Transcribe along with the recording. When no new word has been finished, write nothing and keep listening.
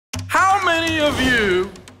of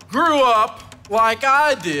you grew up like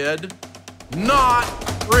I did, not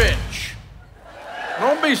rich?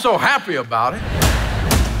 Don't be so happy about it.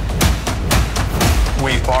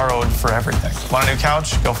 We borrowed for everything. Want a new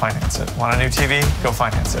couch? Go finance it. Want a new TV? Go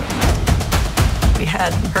finance it. We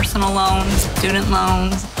had personal loans, student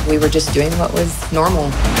loans. We were just doing what was normal.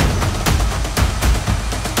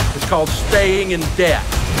 It's called staying in debt.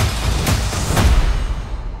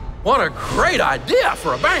 What a great idea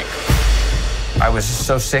for a bank. I was just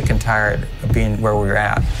so sick and tired of being where we were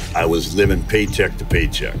at. I was living paycheck to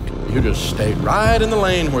paycheck. You just stayed right in the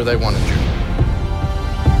lane where they wanted you.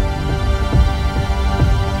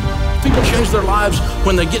 People change their lives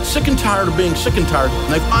when they get sick and tired of being sick and tired,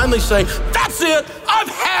 and they finally say, that's it, I've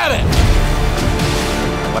had it.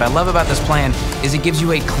 What I love about this plan is it gives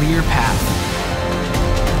you a clear path.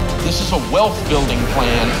 This is a wealth-building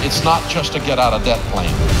plan. It's not just a get-out-of-debt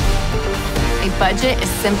plan. A budget is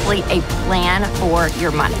simply a plan for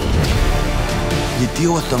your money. You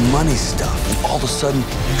deal with the money stuff, and all of a sudden,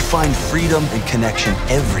 you find freedom and connection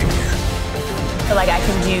everywhere. I feel like I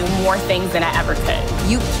can do more things than I ever could.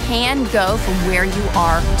 You can go from where you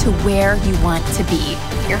are to where you want to be.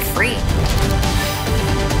 You're free.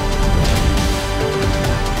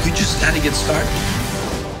 You just got to get started.